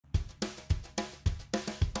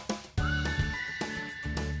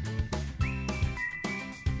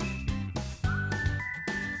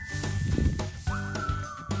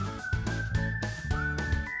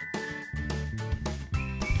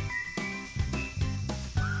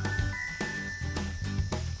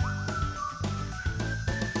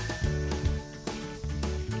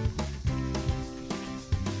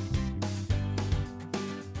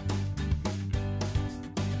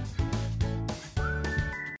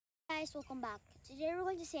guys, welcome back. Today we're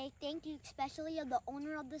going to say thank you especially of the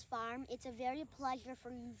owner of this farm. It's a very pleasure for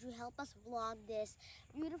you to help us vlog this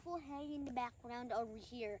beautiful hay in the background over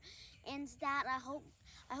here. And that I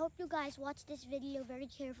hope you guys watch this video very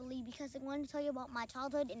carefully because I'm going to tell you about my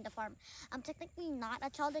childhood in the farm. I'm technically not a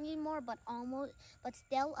child anymore, but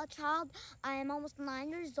still a child. I am almost 9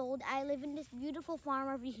 years old. I live in this beautiful farm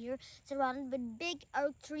over here, surrounded with big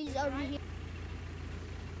oak trees over here.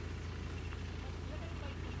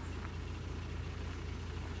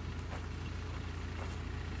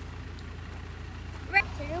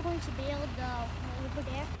 So we're going to build over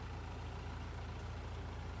there.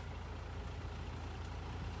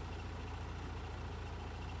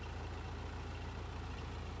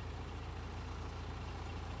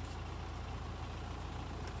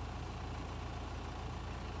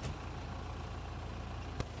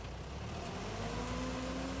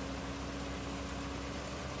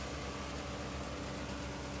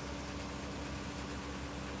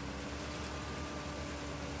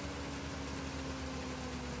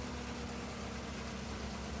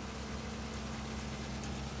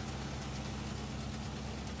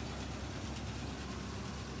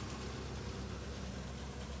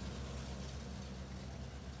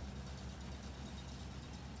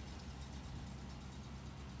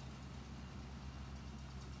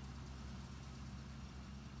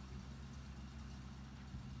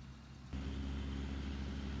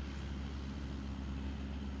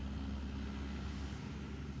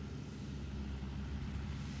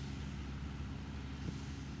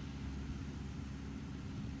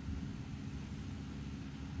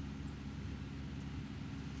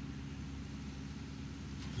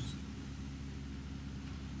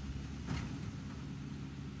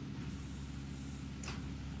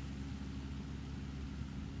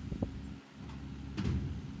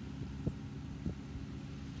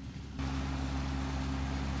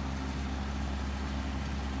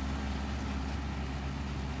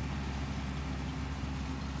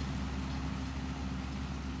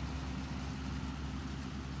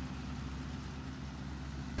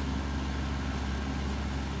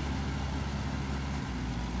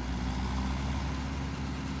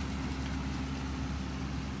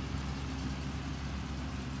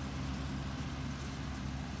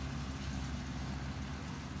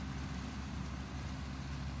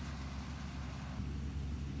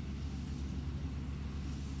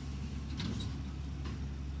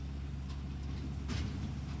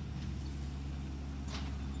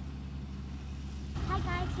 Hi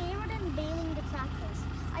guys, today we're done baling the tractors.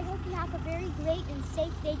 I hope you have a very great and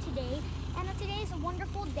safe day today. And today is a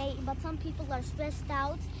wonderful day, but some people are stressed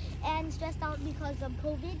out because of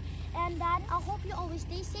COVID. And that I hope you always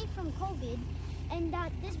stay safe from COVID. And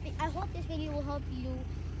that I hope this video will help you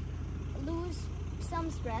lose some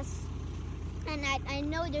stress. And I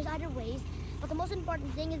know there's other ways, but the most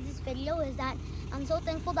important thing is this video is that I'm so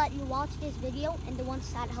thankful that you watched this video and the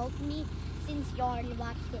ones that helped me since you already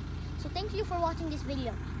watched it. So thank you for watching this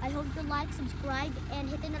video. I hope you like, subscribe, and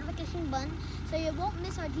hit the notification button so you won't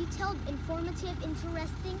miss our detailed, informative,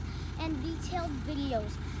 interesting, and detailed videos.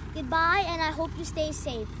 Goodbye, and I hope you stay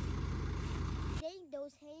safe. Today,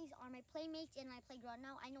 those hays are my playmates in my playground.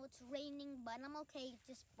 Now, I know it's raining, but I'm okay,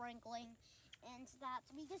 just sprinkling. And that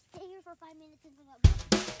we just stay here for 5 minutes until that.